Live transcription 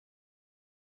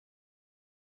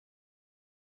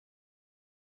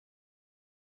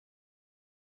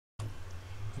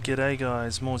G'day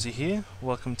guys, Morezy here.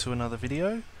 Welcome to another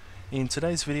video. In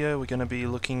today's video we're going to be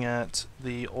looking at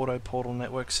the auto portal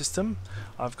network system.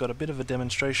 I've got a bit of a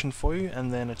demonstration for you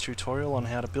and then a tutorial on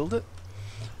how to build it.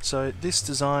 So this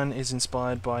design is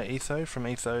inspired by Etho from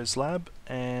Etho's lab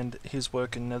and his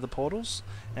work in nether portals,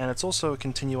 and it's also a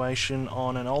continuation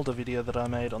on an older video that I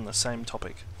made on the same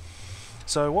topic.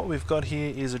 So what we've got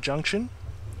here is a junction,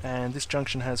 and this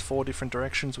junction has 4 different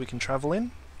directions we can travel in.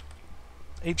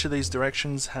 Each of these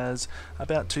directions has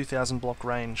about 2,000 block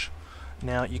range.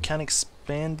 Now you can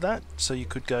expand that, so you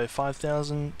could go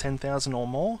 5,000, 10,000 or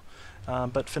more,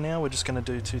 but for now we're just going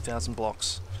to do 2,000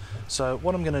 blocks. So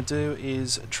what I'm going to do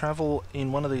is travel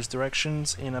in one of these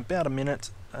directions in about a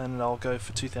minute, and I'll go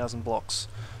for 2,000 blocks.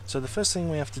 So the first thing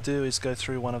we have to do is go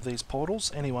through one of these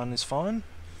portals. Anyone is fine.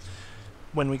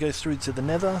 When we go through to the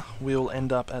nether, we'll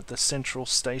end up at the central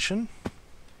station.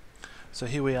 So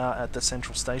here we are at the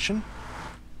central station.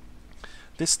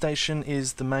 This station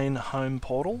is the main home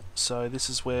portal, so this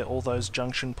is where all those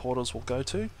junction portals will go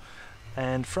to,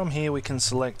 and from here we can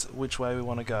select which way we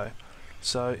want to go.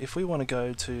 So if we want to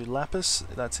go to Lapis,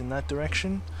 that's in that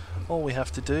direction, all we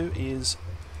have to do is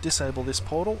disable this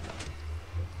portal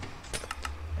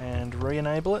and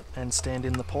re-enable it and stand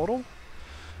in the portal.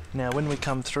 Now when we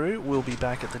come through, we'll be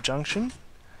back at the junction,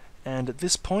 and at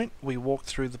this point we walk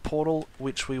through the portal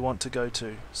which we want to go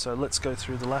to. So let's go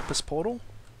through the Lapis portal.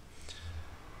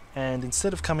 And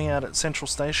instead of coming out at Central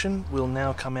Station, we'll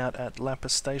now come out at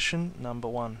Lapis Station number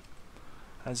 1.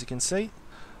 As you can see,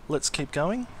 let's keep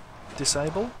going,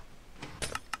 disable,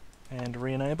 and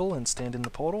re-enable and stand in the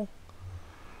portal.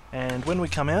 And when we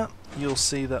come out, you'll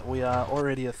see that we are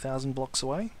already 1,000 blocks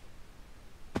away.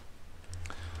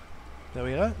 There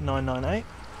we go, 998.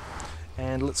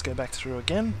 And let's go back through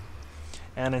again.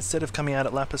 And instead of coming out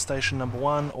at Lapis Station number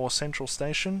 1 or Central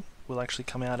Station, we'll actually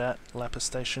come out at Lapis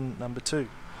Station number 2.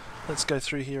 Let's go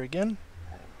through here again,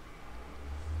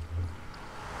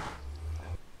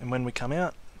 and when we come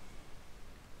out,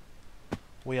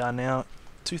 we are now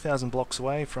 2,000 blocks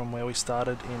away from where we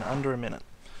started in under a minute.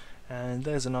 And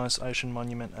there's a nice ocean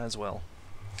monument as well.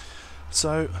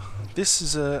 So this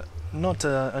is not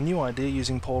a new idea,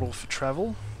 using portal for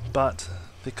travel, but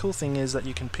the cool thing is that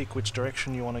you can pick which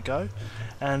direction you want to go,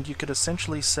 and you could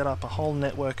essentially set up a whole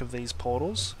network of these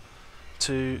portals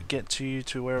to get you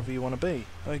to wherever you want to be.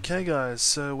 Okay guys,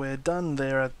 so we're done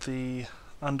there at the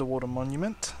underwater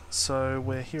monument. So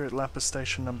we're here at Lapis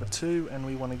Station number 2 and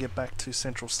we want to get back to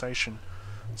Central Station.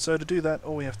 So to do that,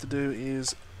 all we have to do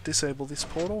is disable this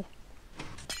portal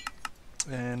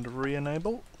and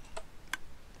re-enable,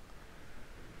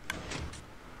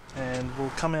 and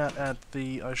we'll come out at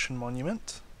the ocean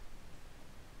monument,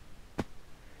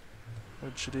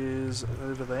 which it is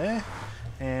over there,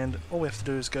 and all we have to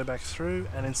do is go back through,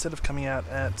 and instead of coming out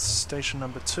at station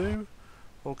number 2,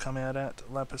 we'll come out at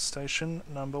Lapis Station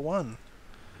number 1.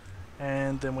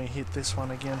 And then we hit this one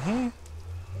again here,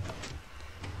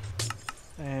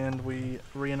 and we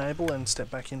re-enable and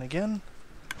step back in again.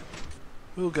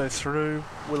 We'll go through,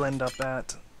 we'll end up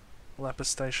at Lapis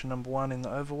Station number 1 in the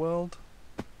overworld,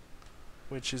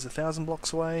 which is 1,000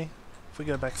 blocks away. If we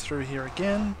go back through here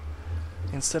again,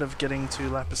 instead of getting to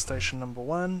Lapis Station number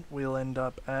 1, we'll end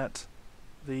up at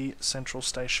the Central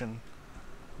Station.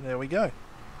 There we go.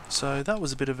 So that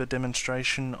was a bit of a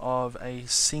demonstration of a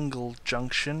single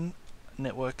junction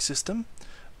network system,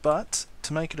 but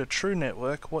to make it a true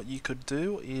network, what you could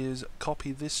do is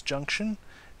copy this junction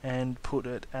and put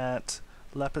it at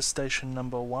Lapis Station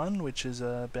number 1, which is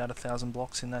about 1,000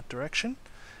 blocks in that direction,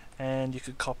 and you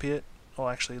could copy it, or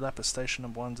actually Lapis Station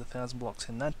number 1 is 1,000 blocks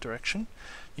in that direction.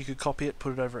 You could copy it,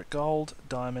 put it over at gold,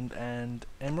 diamond and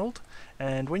emerald,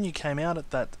 and when you came out at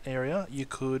that area you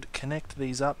could connect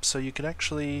these up, so you could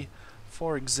actually,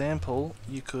 for example,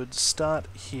 you could start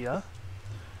here,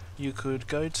 you could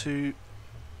go to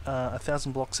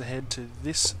 1,000 blocks ahead to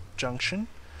this junction,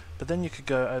 but then you could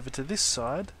go over to this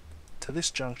side, to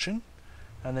this junction,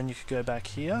 and then you could go back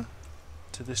here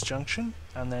to this junction,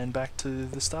 and then back to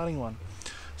the starting one.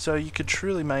 So you could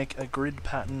truly make a grid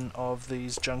pattern of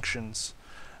these junctions.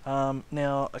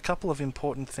 Now a couple of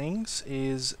important things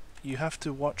is you have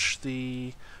to watch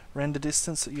the render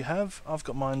distance that you have. I've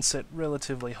got mine set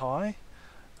relatively high.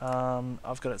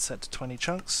 I've got it set to 20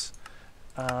 chunks.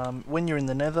 When you're in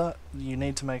the nether, you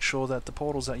need to make sure that the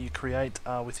portals that you create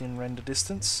are within render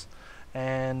distance,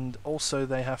 and also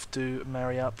they have to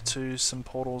marry up to some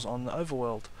portals on the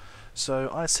overworld.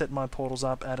 So I set my portals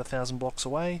up at 1,000 blocks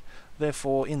away,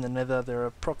 therefore in the nether they're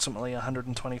approximately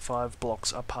 125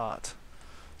 blocks apart.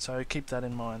 So keep that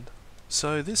in mind.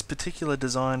 So this particular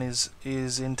design is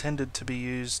intended to be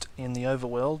used in the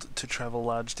overworld to travel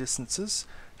large distances.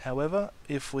 However,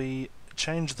 if we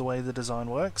change the way the design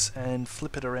works and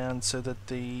flip it around so that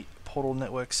the portal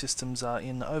network systems are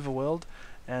in the overworld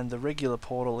and the regular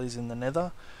portal is in the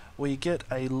nether, we get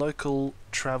a local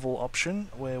travel option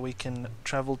where we can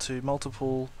travel to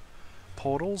multiple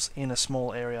portals in a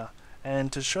small area.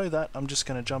 And to show that, I'm just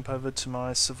going to jump over to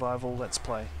my survival let's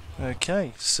play.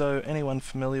 Okay, so anyone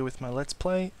familiar with my let's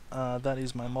play, that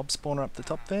is my mob spawner up the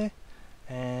top there,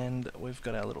 and we've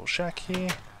got our little shack here.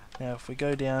 Now if we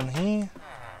go down here,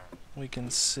 we can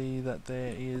see that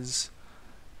there is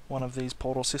one of these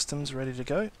portal systems ready to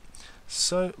go.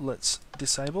 So let's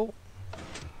disable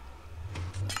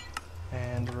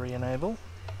and re-enable.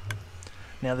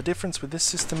 Now the difference with this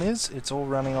system is it's all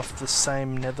running off the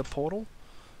same nether portal.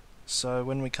 So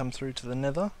when we come through to the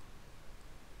nether,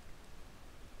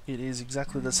 it is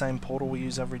exactly the same portal we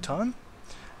use every time.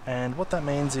 And what that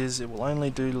means is it will only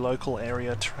do local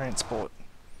area transport.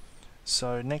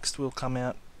 So next we'll come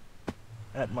out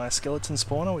at my skeleton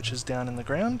spawner, which is down in the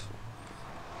ground.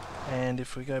 And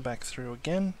if we go back through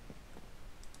again,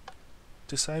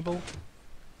 disable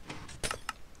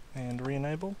and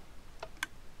re-enable,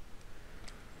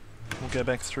 we'll go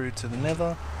back through to the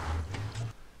nether.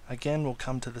 Again, we'll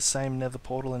come to the same nether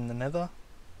portal in the nether,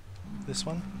 this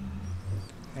one.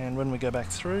 And when we go back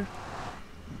through,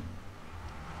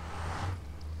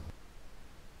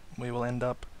 we will end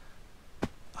up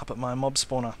at my mob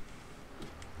spawner,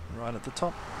 right at the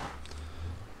top.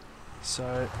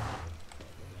 So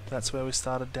that's where we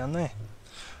started down there.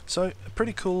 So a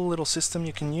pretty cool little system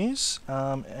you can use,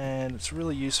 and it's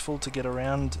really useful to get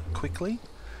around quickly.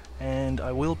 And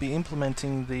I will be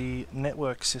implementing the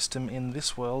network system in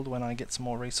this world when I get some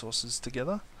more resources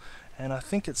together. And I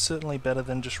think it's certainly better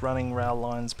than just running rail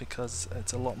lines because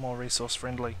it's a lot more resource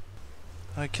friendly.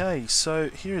 Okay, so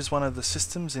here is one of the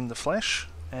systems in the flesh,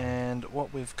 and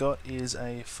what we've got is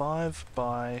a 5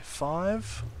 by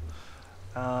 5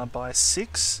 by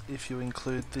 6 if you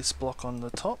include this block on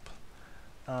the top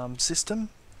system.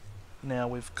 Now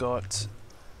we've got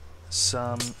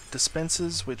some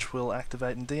dispensers which will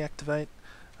activate and deactivate,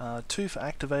 2 for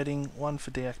activating, 1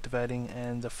 for deactivating,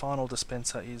 and the final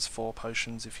dispenser is 4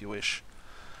 potions if you wish.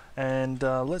 And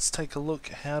let's take a look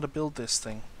how to build this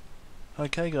thing.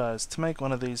 Okay guys, to make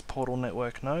one of these portal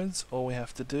network nodes, all we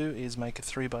have to do is make a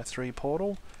 3 by 3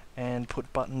 portal and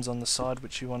put buttons on the side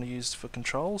which you want to use for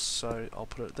controls, so I'll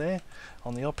put it there.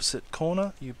 On the opposite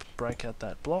corner you break out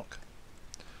that block.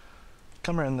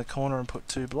 Come around the corner and put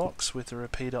 2 blocks with a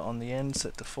repeater on the end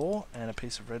set to 4 and a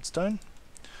piece of redstone.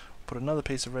 Put another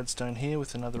piece of redstone here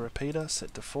with another repeater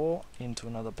set to 4 into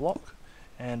another block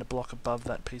and a block above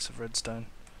that piece of redstone.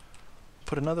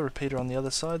 Put another repeater on the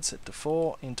other side set to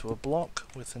 4 into a block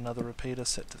with another repeater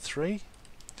set to 3.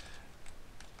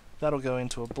 That'll go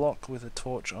into a block with a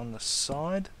torch on the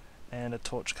side and a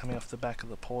torch coming off the back of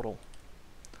the portal.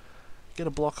 Get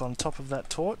a block on top of that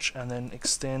torch and then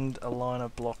extend a line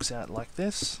of blocks out like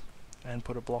this and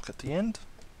put a block at the end.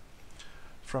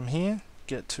 From here,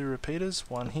 get 2 repeaters,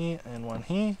 one here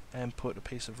and put a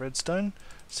piece of redstone,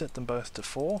 set them both to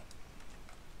 4.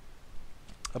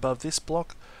 Above this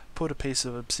block, put a piece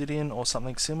of obsidian or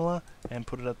something similar and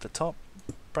put it at the top.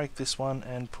 Break this one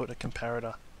and put a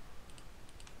comparator.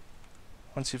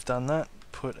 Once you've done that,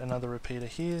 put another repeater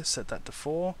here, set that to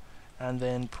 4, and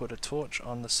then put a torch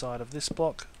on the side of this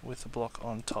block with a block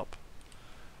on top.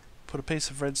 Put a piece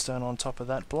of redstone on top of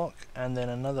that block and then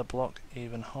another block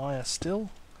even higher still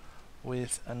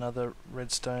with another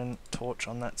redstone torch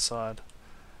on that side.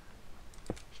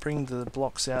 Bring the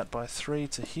blocks out by 3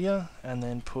 to here and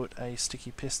then put a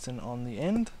sticky piston on the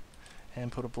end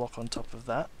and put a block on top of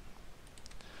that.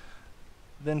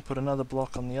 Then put another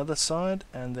block on the other side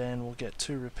and then we'll get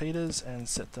 2 repeaters and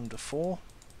set them to 4.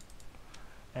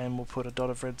 And we'll put a dot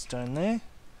of redstone there.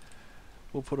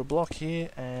 We'll put a block here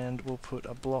and we'll put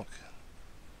a block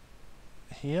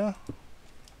here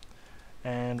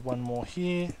and one more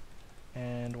here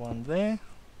and one there.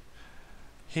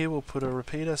 Here we'll put a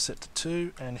repeater set to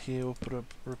 2 and here we'll put a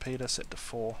repeater set to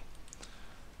 4.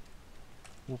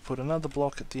 We'll put another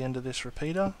block at the end of this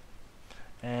repeater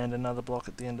and another block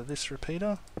at the end of this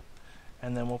repeater,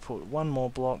 and then we'll put one more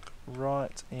block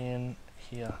right in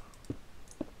here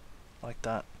like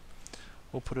that.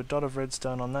 We'll put a dot of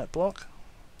redstone on that block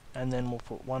and then we'll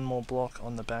put one more block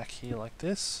on the back here like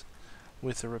this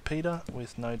with a repeater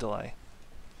with no delay.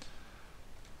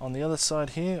 On the other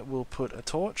side here we'll put a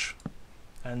torch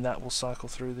and that will cycle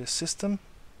through this system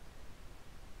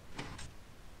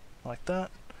like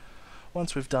that.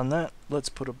 Once we've done that, let's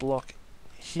put a block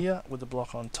here with a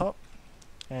block on top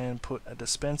and put a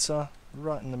dispenser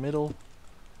right in the middle,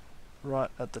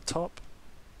 right at the top,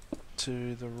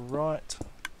 to the right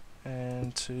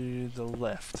and to the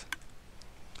left.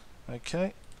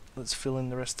 Okay, let's fill in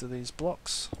the rest of these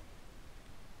blocks.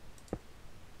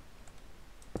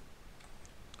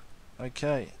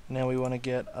 Okay, now we want to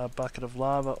get a bucket of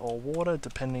lava or water,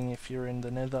 depending if you're in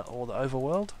the nether or the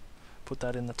overworld. Put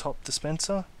that in the top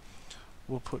dispenser.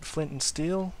 We'll put flint and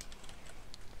steel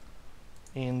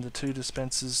in the two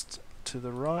dispensers to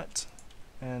the right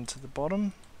and to the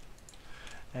bottom.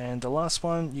 And the last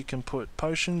one, you can put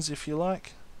potions if you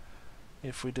like.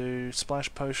 If we do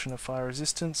splash potion of fire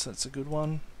resistance, that's a good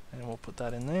one, and we'll put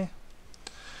that in there.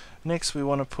 Next we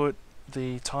want to put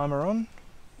the timer on.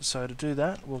 So to do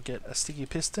that, we'll get a sticky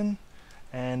piston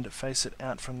and face it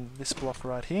out from this block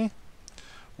right here.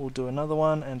 We'll do another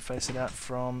one and face it out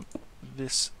from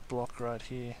this block right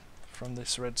here, from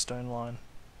this redstone line,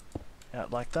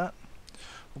 out like that.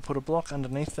 We'll put a block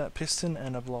underneath that piston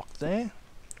and a block there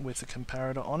with a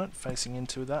comparator on it facing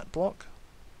into that block.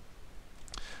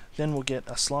 Then we'll get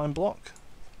a slime block.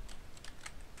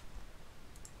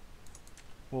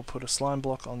 We'll put a slime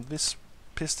block on this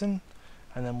piston,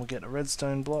 and then we'll get a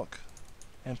redstone block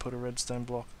and put a redstone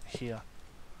block here.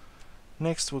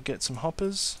 Next we'll get some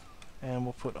hoppers, and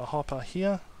we'll put a hopper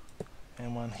here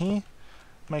and one here.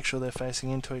 Make sure they're facing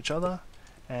into each other,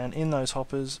 and in those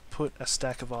hoppers put a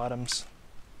stack of items.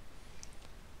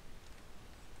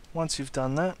 Once you've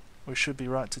done that, we should be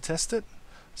right to test it.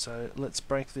 So let's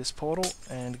break this portal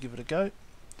and give it a go.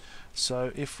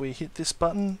 So if we hit this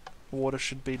button, water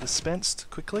should be dispensed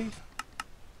quickly,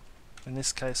 in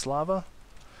this case lava.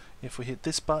 If we hit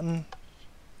this button,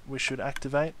 we should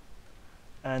activate,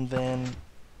 and then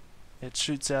it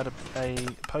shoots out a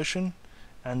potion,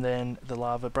 and then the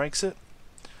lava breaks it.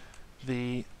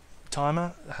 The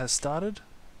timer has started,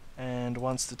 and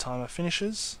once the timer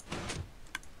finishes,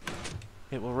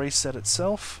 it will reset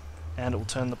itself and it will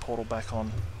turn the portal back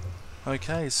on.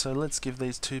 Okay, so let's give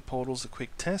these two portals a quick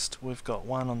test. We've got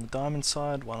one on the diamond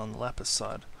side, one on the lapis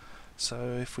side.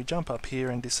 So if we jump up here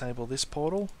and disable this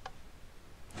portal,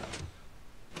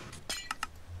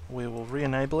 we will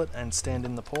re-enable it and stand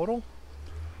in the portal.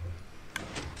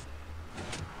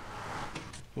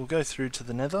 We'll go through to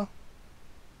the nether,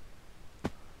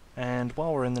 and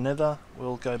while we're in the nether,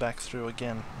 we'll go back through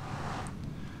again.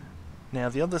 Now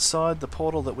the other side, the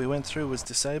portal that we went through was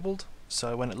disabled,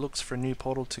 so when it looks for a new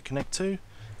portal to connect to,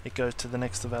 it goes to the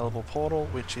next available portal,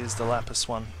 which is the lapis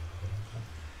one.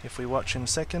 If we watch in a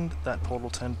second, that portal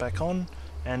turned back on,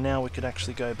 and now we could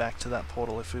actually go back to that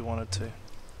portal if we wanted to.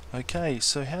 Okay,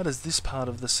 so how does this part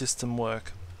of the system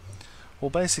work? Well,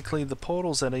 basically the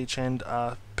portals at each end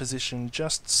are positioned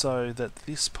just so that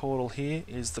this portal here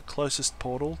is the closest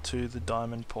portal to the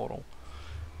diamond portal.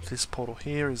 This portal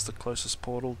here is the closest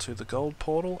portal to the gold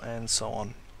portal, and so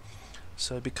on.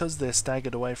 So because they're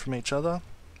staggered away from each other,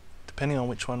 depending on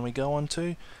which one we go on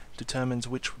to, determines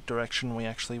which direction we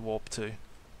actually warp to.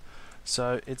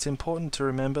 So it's important to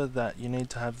remember that you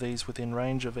need to have these within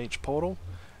range of each portal,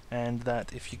 and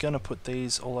that if you're going to put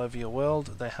these all over your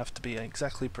world, they have to be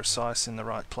exactly precise in the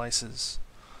right places.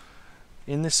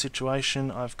 In this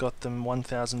situation, I've got them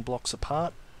 1000 blocks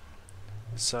apart,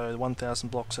 so 1000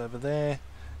 blocks over there,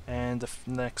 and the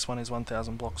next one is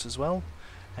 1000 blocks as well.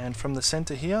 And from the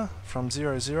center here, from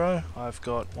 0, 0, I've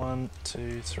got 1,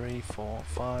 2, 3, 4,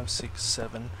 5, 6,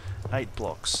 7, 8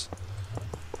 blocks.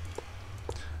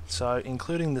 So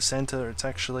including the center, it's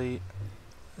actually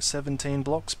 17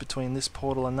 blocks between this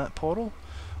portal and that portal,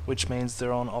 which means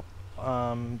they're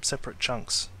on separate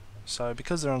chunks. So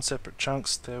because they're on separate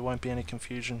chunks, there won't be any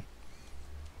confusion.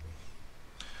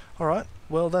 Alright,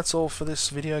 well that's all for this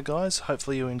video, guys.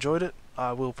 Hopefully you enjoyed it.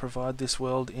 I will provide this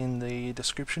world in the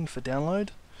description for download.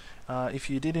 If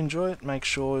you did enjoy it, make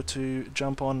sure to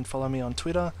jump on and follow me on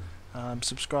Twitter,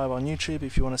 subscribe on YouTube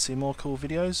if you want to see more cool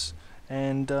videos,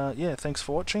 and yeah, thanks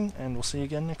for watching, and we'll see you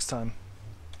again next time.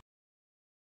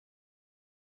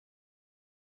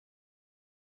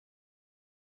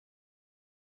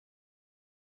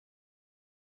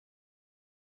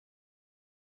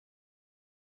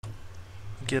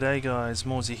 G'day guys,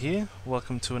 Morezy here.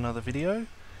 Welcome to another video.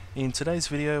 In today's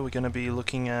video we're going to be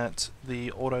looking at the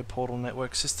auto portal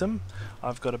network system.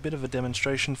 I've got a bit of a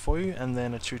demonstration for you and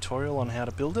then a tutorial on how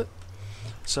to build it.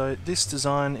 So this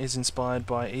design is inspired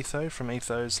by Etho from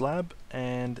Etho's lab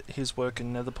and his work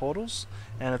in nether portals,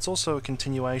 and it's also a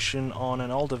continuation on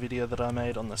an older video that I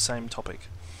made on the same topic.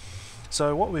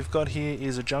 So what we've got here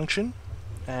is a junction,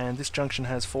 and this junction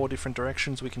has 4 different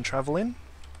directions we can travel in.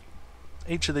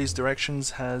 Each of these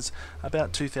directions has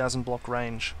about 2000 block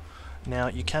range. Now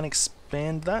you can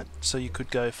expand that, so you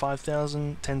could go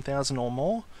 5000, 10,000 or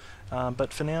more,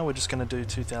 but for now we're just going to do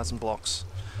 2000 blocks.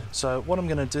 So what I'm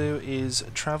going to do is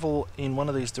travel in one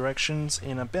of these directions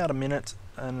in about a minute,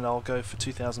 and I'll go for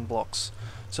 2000 blocks.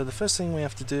 So the first thing we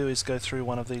have to do is go through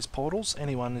one of these portals.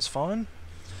 Anyone is fine.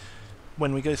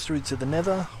 When we go through to the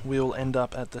nether, we'll end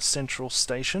up at the central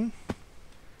station.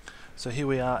 So here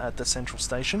we are at the central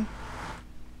station.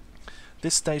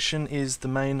 This station is the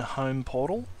main home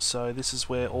portal, so this is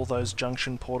where all those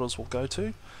junction portals will go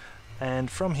to, and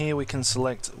from here we can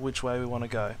select which way we want to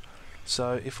go.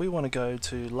 So if we want to go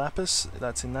to Lapis,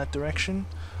 that's in that direction,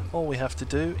 all we have to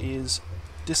do is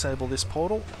disable this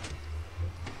portal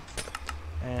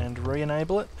and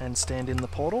re-enable it and stand in the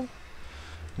portal.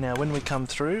 Now when we come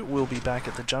through, we'll be back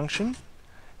at the junction,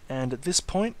 and at this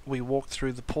point we walk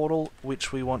through the portal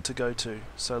which we want to go to.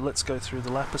 So let's go through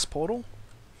the Lapis portal,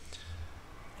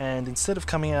 and instead of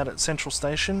coming out at Central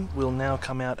Station, we'll now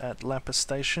come out at Lapis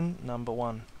Station number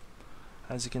 1.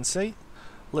 As you can see,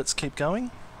 let's keep going,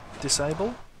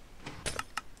 disable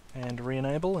and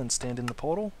re-enable and stand in the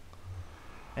portal,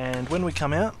 and when we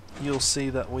come out you'll see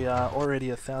that we are already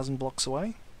 1000 blocks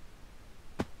away.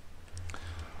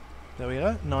 There we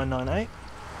go, 998,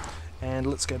 and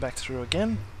let's go back through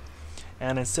again,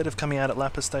 and instead of coming out at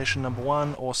Lapis Station number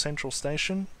 1 or Central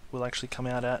Station, we'll actually come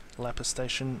out at Lapis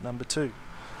Station number 2.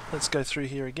 Let's go through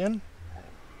here again.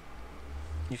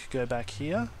 You could go back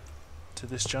here to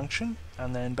this junction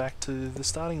and then back to the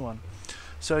starting one.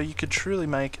 So you could truly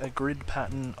make a grid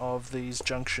pattern of these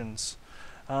junctions.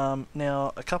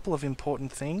 Now a couple of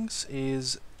important things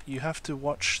is you have to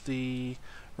watch the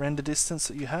render distance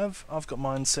that you have. I've got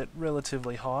mine set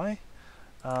relatively high.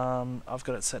 I've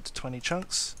got it set to 20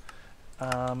 chunks.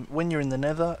 When you're in the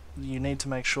nether, you need to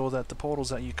make sure that the portals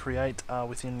that you create are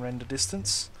within render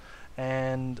distance,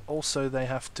 and also they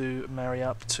have to marry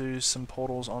up to some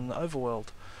portals on the overworld.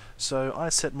 So I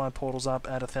set my portals up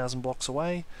at 1000 blocks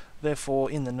away,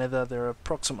 therefore in the nether they're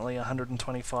approximately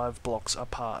 125 blocks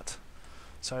apart.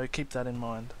 So keep that in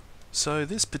mind. So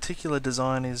this particular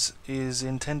design is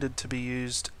intended to be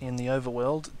used in the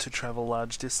overworld to travel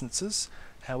large distances.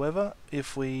 However,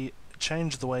 if we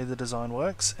change the way the design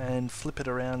works and flip it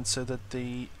around so that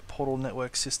the portal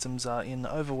network systems are in the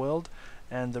overworld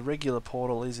and the regular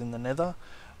portal is in the nether,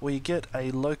 we get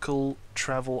a local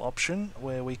travel option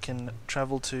where we can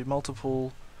travel to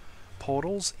multiple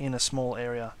portals in a small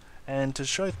area. And to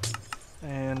show,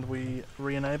 and we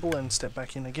re-enable and step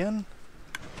back in again,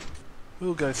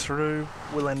 we'll go through,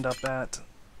 we'll end up at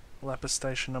Lapis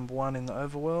Station number 1 in the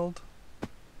overworld,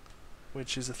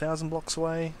 which is 1000 blocks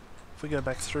away. If we go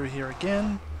back through here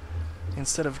again,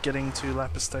 instead of getting to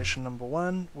Lapis Station number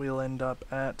 1, we'll end up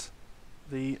at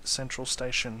the central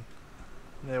station.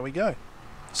 There we go.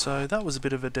 So that was a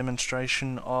bit of a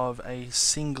demonstration of a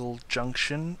single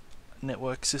junction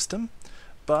network system,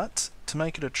 but to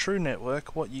make it a true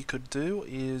network, what you could do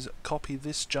is copy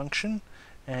this junction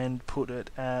and put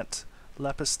it at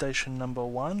Lapis Station number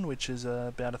 1, which is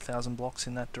about 1000 blocks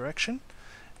in that direction,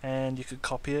 and you could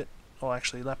copy it, or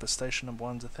actually Lapis Station number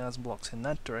 1 is 1000 blocks in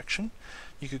that direction.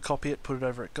 You could copy it, put it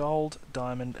over at Gold,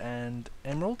 Diamond and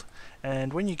Emerald,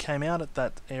 and when you came out at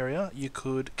that area you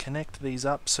could connect these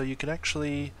up, so you could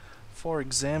actually, for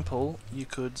example, you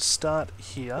could start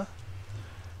here,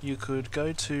 you could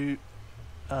go to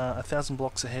 1000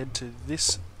 blocks ahead to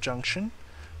this junction,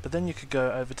 but then you could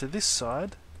go over to this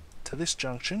side, to this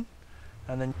junction,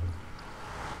 and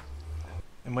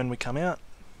when we come out,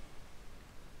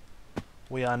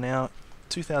 we are now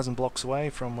 2000 blocks away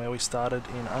from where we started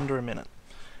in under a minute.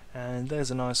 And there's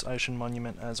a nice ocean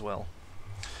monument as well.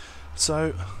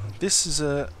 So this is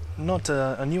not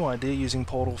a new idea using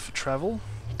Portal for travel,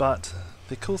 but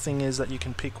the cool thing is that you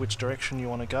can pick which direction you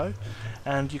want to go,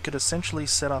 and you could essentially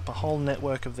set up a whole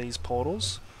network of these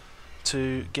portals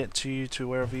to get you to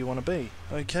wherever you want to be.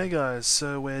 Okay guys,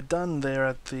 so we're done there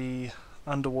at the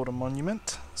underwater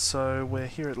monument. So we're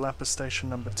here at Lapis Station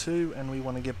number 2 and we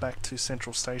want to get back to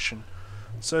Central Station.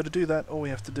 So to do that, all we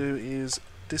have to do is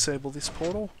disable this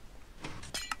portal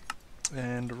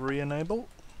and re-enable,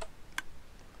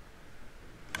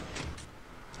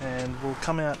 and we'll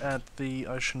come out at the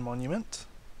ocean monument,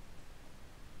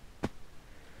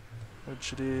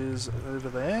 which it is over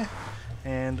there,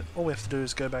 and all we have to do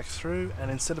is go back through, and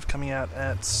instead of coming out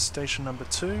at station number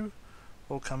 2,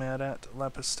 we'll come out at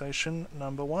Lapis Station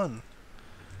number 1,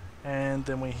 and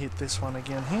then we hit this one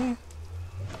again here,